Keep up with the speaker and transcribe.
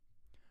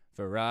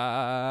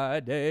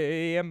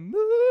Friday mood.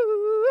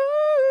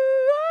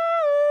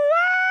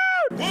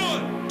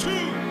 1, 2,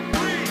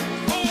 3,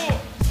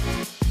 4.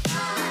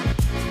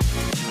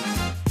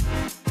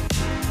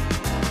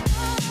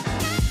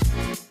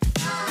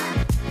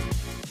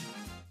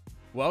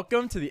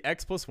 Welcome to the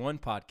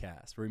X+1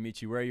 podcast, where we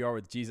meet you where you are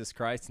with Jesus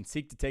Christ and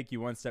seek to take you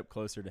one step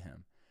closer to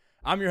him.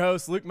 I'm your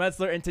host, Luke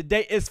Metzler, and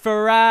today is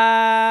Friday.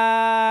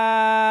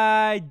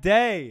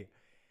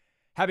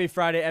 Happy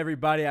Friday,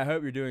 everybody. I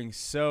hope you're doing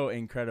so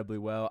incredibly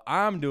well.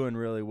 I'm doing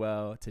really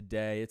well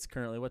today. It's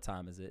currently, what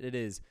time is it? It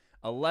is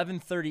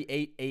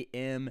 11:38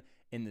 a.m.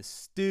 in the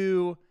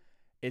stew.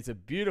 It's a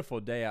beautiful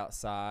day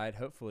outside.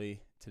 Hopefully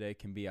today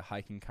can be a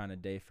hiking kind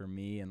of day for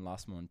me in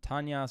Las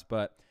Montañas.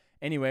 But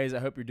anyways, I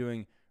hope you're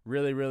doing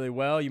really, really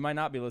well. You might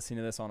not be listening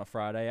to this on a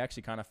Friday. I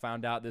actually kind of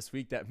found out this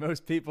week that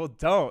most people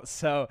don't.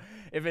 So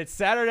if it's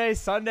Saturday,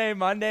 Sunday,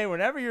 Monday,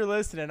 whenever you're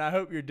listening, I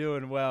hope you're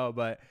doing well.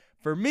 But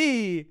for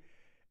me,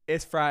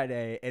 it's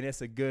Friday, and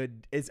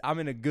I'm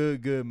in a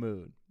good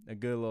mood, a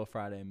good little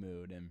Friday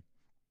mood. And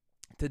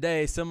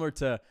today, similar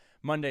to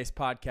Monday's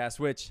podcast,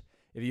 which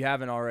if you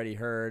haven't already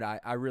heard,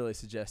 I really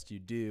suggest you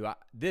do.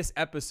 This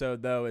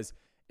episode, though, is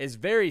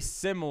very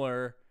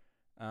similar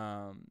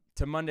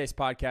to Monday's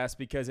podcast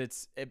because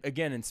it's,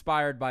 again,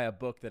 inspired by a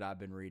book that I've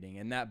been reading,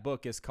 and that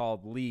book is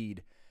called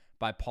Lead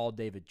by Paul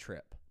David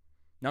Tripp.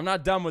 Now, I'm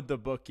not done with the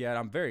book yet.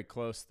 I'm very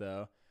close,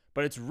 though,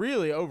 but it's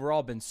really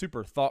overall been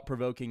super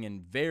thought-provoking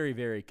and very,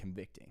 very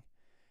convicting.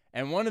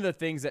 And one of the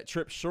things that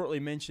Tripp shortly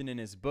mentioned in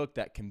his book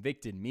that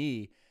convicted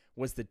me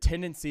was the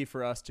tendency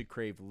for us to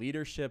crave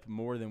leadership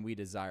more than we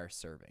desire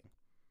serving.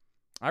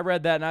 I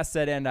read that and I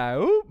said,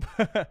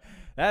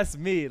 that's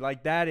me.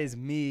 Like, that is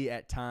me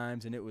at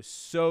times. And it was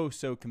so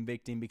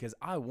convicting because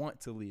I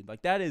want to lead.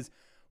 Like, that is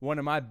one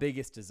of my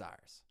biggest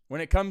desires.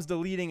 When it comes to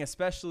leading,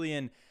 especially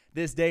in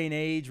this day and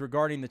age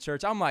regarding the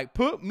church, I'm like,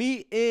 put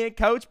me in,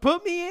 coach,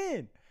 put me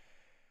in.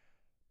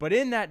 But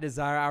in that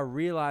desire, I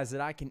realize that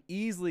I can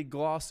easily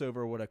gloss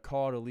over what a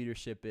call to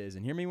leadership is.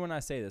 And hear me when I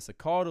say this. A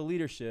call to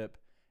leadership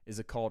is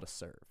a call to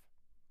serve.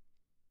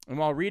 And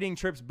while reading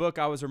Tripp's book,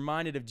 I was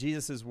reminded of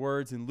Jesus'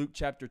 words in Luke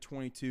chapter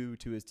 22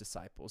 to his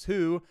disciples,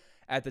 who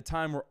at the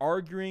time were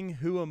arguing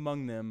who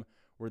among them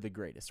were the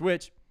greatest,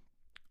 which,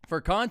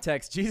 for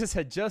context, Jesus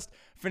had just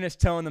finished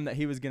telling them that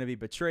he was going to be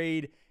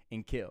betrayed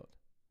and killed.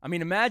 I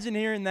mean, imagine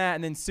hearing that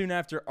and then soon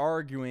after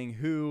arguing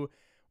who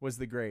was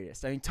the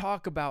greatest. I mean,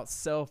 talk about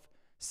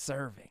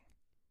self-serving.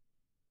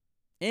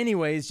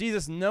 Anyways,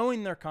 Jesus,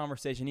 knowing their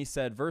conversation, he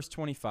said, verse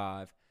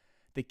 25,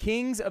 "The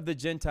kings of the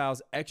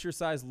Gentiles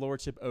exercise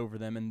lordship over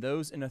them, and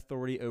those in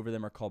authority over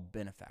them are called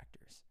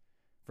benefactors."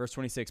 Verse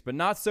 26, "But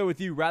not so with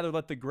you. Rather,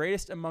 let the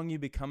greatest among you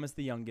become as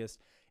the youngest,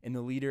 and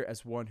the leader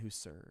as one who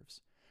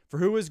serves. For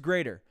who is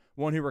greater,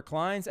 one who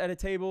reclines at a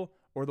table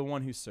or the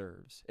one who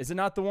serves? Is it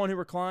not the one who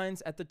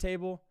reclines at the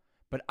table?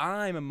 But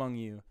I am among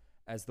you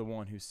as the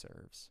one who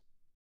serves."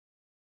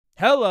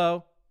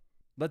 Hello.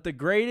 Let the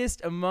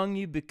greatest among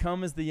you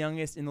become as the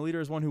youngest, and the leader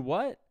as one who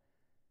what?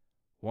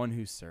 One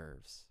who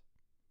serves.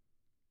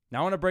 Now,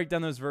 I want to break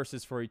down those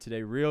verses for you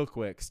today real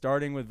quick,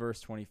 starting with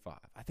verse 25.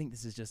 I think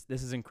this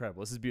is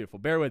incredible. This is beautiful.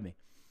 Bear with me.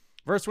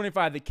 Verse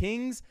 25, "The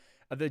kings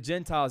of the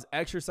Gentiles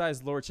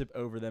exercise lordship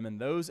over them, and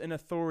those in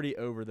authority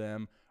over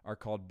them are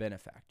called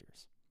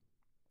benefactors."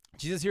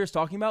 Jesus here is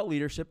talking about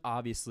leadership,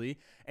 obviously,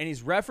 and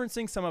he's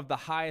referencing some of the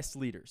highest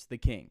leaders, the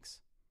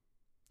kings.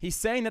 He's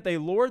saying that they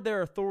lord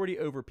their authority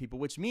over people,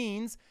 which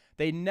means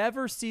they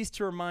never cease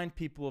to remind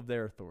people of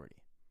their authority.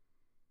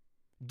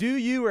 Do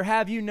you or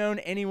have you known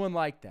anyone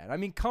like that? I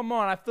mean, come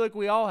on. I feel like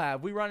we all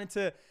have. We run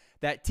into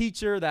that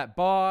teacher, that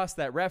boss,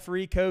 that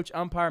referee, coach,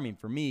 umpire. I mean,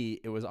 for me,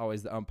 it was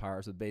always the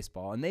umpires with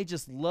baseball. And they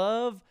just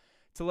love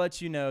to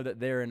let you know that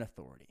they're in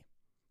authority.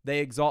 They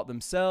exalt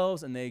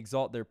themselves and they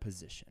exalt their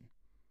position.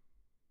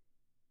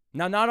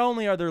 Now, not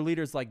only are there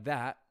leaders like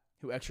that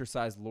who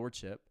exercise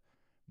lordship,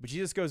 but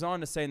Jesus goes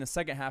on to say in the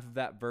second half of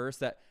that verse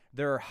that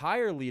there are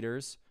higher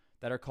leaders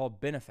that are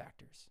called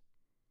benefactors.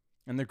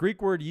 And the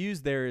Greek word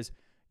used there is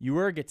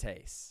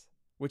euergetes,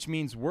 which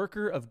means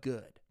worker of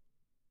good.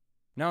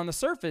 Now, on the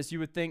surface, you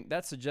would think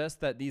that suggests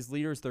that these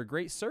leaders, they're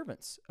great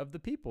servants of the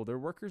people. They're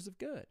workers of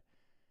good.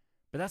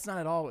 But that's not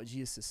at all what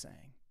Jesus is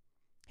saying.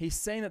 He's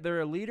saying that there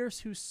are leaders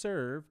who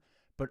serve,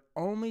 but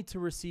only to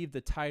receive the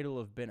title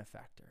of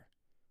benefactor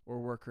or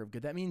worker of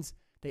good. That means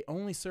they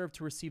only serve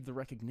to receive the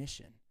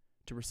recognition,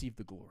 to receive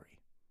the glory.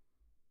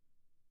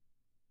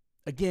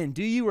 Again,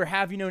 do you or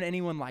have you known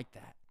anyone like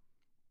that?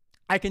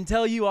 I can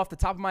tell you off the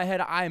top of my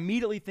head, I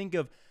immediately think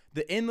of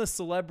the endless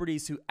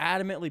celebrities who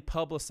adamantly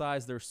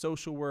publicize their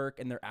social work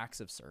and their acts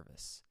of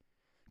service.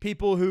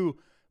 People who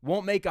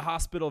won't make a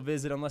hospital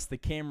visit unless the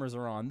cameras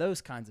are on,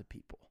 those kinds of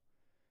people.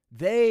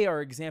 They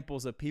are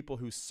examples of people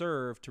who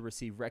serve to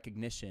receive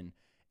recognition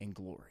and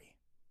glory.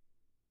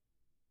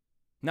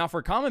 Now,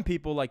 for common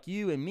people like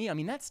you and me, I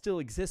mean, that still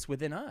exists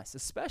within us,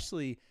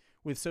 especially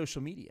with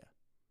social media.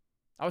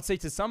 I would say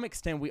to some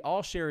extent, we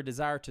all share a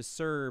desire to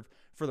serve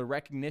for the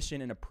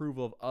recognition and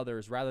approval of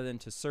others rather than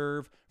to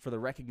serve for the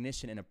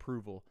recognition and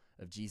approval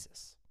of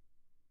Jesus.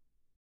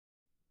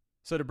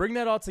 So to bring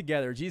that all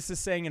together, Jesus is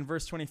saying in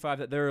verse 25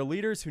 that there are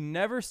leaders who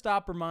never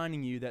stop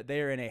reminding you that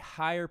they are in a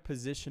higher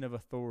position of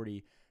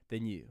authority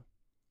than you.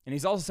 And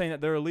he's also saying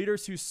that there are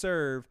leaders who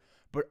serve,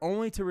 but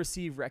only to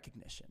receive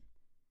recognition.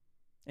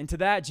 And to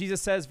that,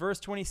 Jesus says, verse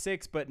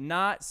 26, but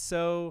not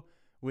so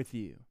with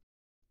you.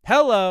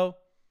 Hello,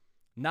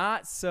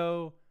 not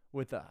so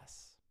with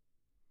us.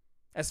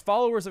 As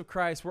followers of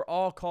Christ, we're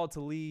all called to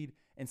lead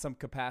in some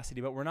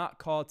capacity, but we're not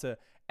called to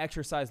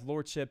exercise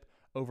lordship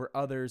over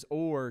others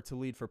or to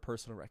lead for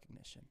personal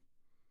recognition.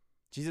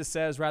 Jesus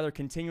says, rather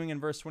continuing in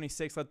verse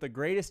 26, let the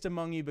greatest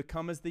among you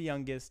become as the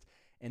youngest,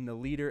 and the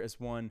leader as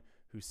one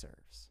who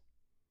serves.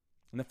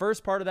 In the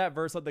first part of that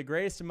verse, let the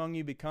greatest among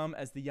you become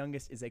as the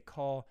youngest, is a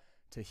call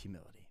to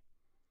humility.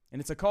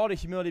 And it's a call to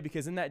humility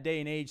because in that day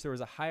and age, there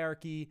was a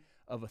hierarchy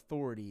of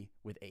authority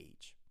with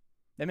age.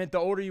 That meant the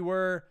older you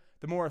were,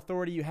 the more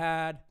authority you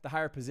had, the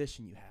higher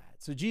position you had.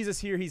 So Jesus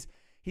here,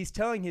 he's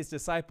telling his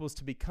disciples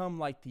to become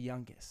like the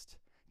youngest,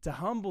 to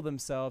humble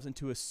themselves and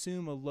to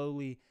assume a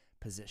lowly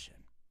position.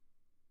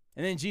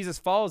 And then Jesus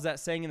follows that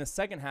saying in the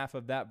second half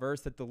of that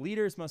verse that the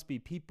leaders must be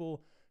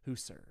people who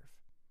serve.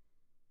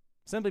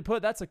 Simply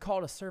put, that's a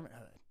call to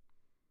servanthood.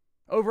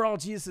 Overall,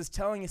 Jesus is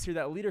telling us here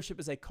that leadership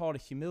is a call to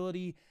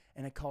humility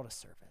and a call to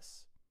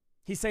service.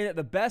 He's saying that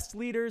the best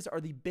leaders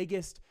are the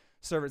biggest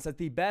servants, that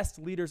the best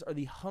leaders are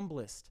the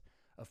humblest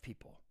of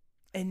people.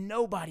 And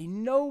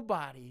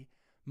nobody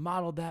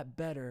modeled that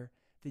better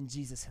than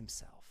Jesus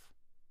himself.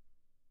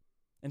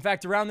 In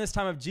fact, around this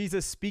time of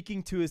Jesus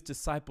speaking to his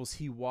disciples,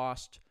 he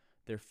washed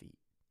their feet.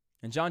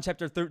 In John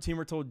chapter 13,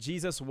 we're told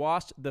Jesus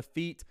washed the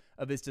feet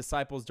of his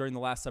disciples during the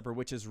Last Supper,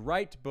 which is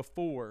right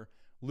before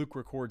Luke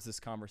records this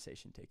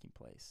conversation taking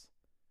place.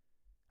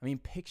 I mean,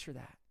 picture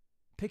that.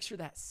 Picture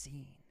that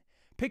scene.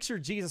 Picture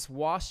Jesus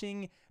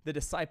washing the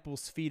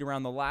disciples' feet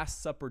around the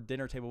Last Supper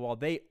dinner table while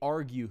they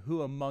argue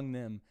who among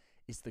them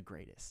is the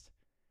greatest.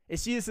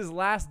 It's Jesus'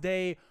 last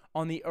day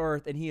on the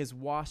earth, and he is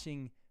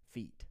washing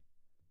feet.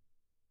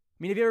 I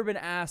mean, have you ever been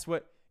asked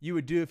what you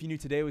would do if you knew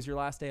today was your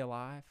last day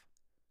alive?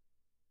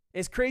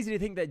 It's crazy to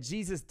think that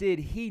Jesus did.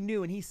 He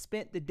knew, and he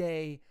spent the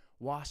day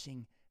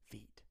washing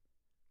feet.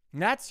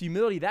 And that's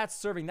humility. That's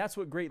serving. That's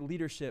what great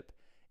leadership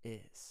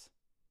is.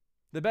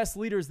 The best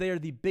leaders, they are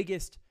the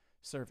biggest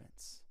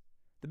servants.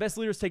 The best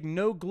leaders take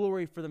no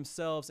glory for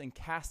themselves and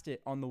cast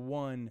it on the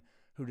one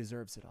who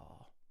deserves it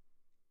all.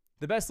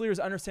 The best leaders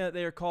understand that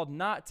they are called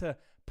not to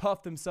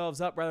puff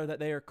themselves up, rather that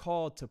they are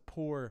called to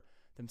pour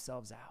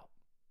themselves out.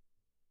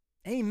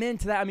 Amen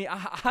to that. I mean,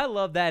 I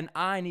love that, and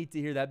I need to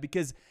hear that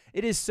because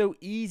it is so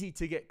easy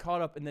to get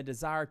caught up in the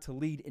desire to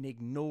lead and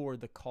ignore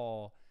the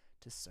call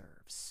to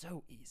serve.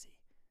 So easy.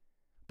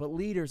 But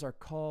leaders are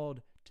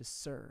called to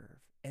serve,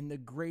 and the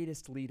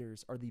greatest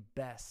leaders are the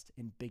best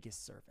and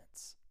biggest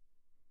servants.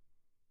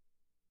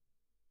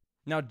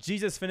 Now,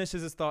 Jesus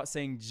finishes his thought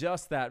saying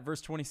just that,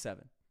 verse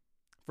 27.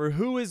 For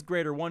who is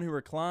greater, one who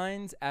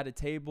reclines at a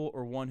table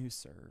or one who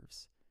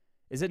serves?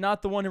 Is it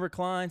not the one who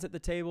reclines at the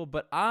table?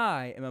 But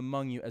I am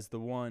among you as the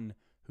one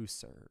who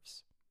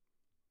serves.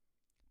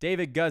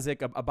 David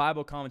Guzik, a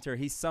Bible commentator,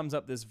 he sums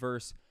up this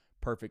verse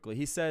perfectly.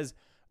 He says,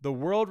 the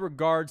world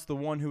regards the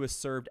one who is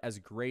served as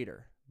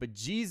greater, but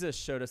Jesus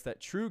showed us that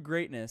true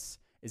greatness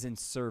is in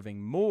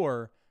serving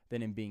more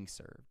than in being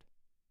served.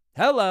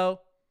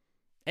 Hello.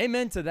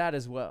 Amen to that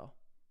as well.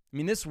 I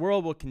mean, this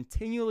world will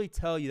continually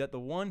tell you that the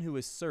one who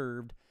is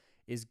served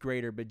is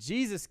greater. But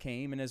Jesus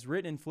came and, as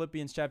written in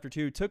Philippians chapter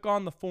 2, took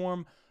on the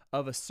form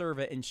of a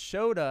servant and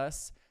showed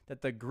us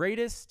that the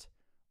greatest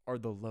are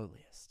the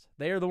lowliest.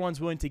 They are the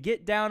ones willing to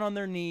get down on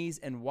their knees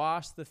and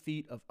wash the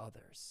feet of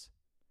others,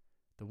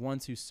 the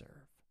ones who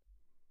serve.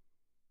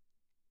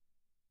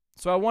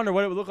 So I wonder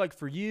what it would look like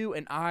for you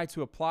and I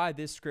to apply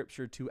this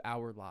scripture to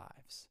our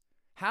lives.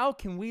 How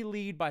can we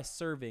lead by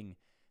serving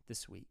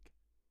this week?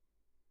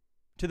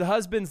 To the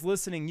husbands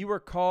listening, you are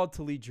called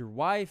to lead your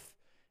wife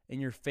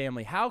and your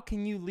family. How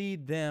can you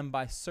lead them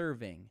by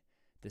serving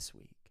this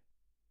week?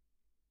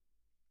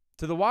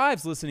 To the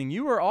wives listening,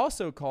 you are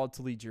also called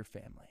to lead your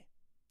family.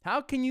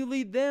 How can you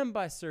lead them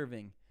by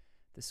serving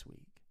this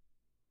week?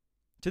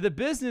 To the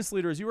business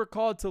leaders, you are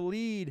called to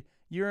lead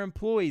your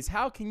employees.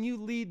 How can you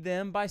lead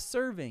them by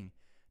serving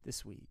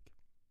this week?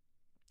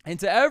 And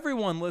to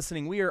everyone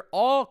listening, we are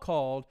all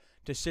called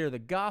to share the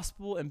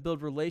gospel and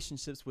build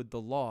relationships with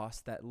the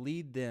lost that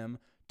lead them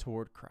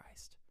toward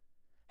Christ.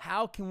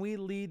 How can we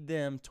lead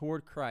them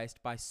toward Christ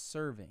by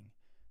serving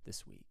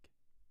this week?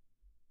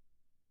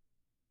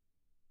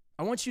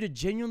 I want you to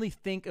genuinely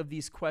think of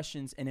these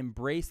questions and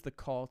embrace the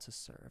call to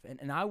serve.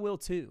 And I will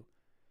too.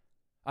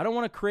 I don't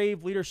want to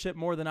crave leadership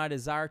more than I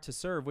desire to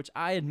serve, which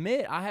I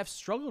admit I have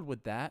struggled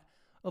with that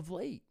of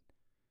late.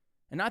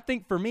 And I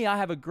think for me, I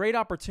have a great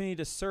opportunity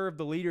to serve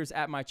the leaders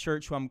at my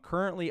church who I'm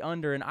currently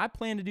under, and I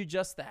plan to do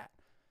just that.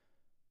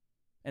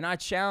 And I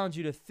challenge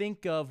you to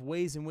think of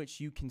ways in which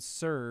you can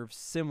serve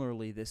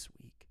similarly this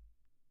week.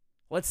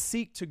 Let's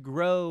seek to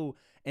grow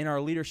in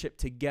our leadership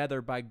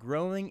together by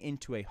growing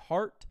into a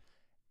heart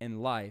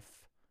and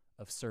life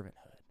of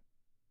servanthood.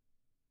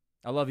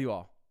 I love you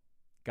all.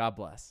 God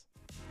bless.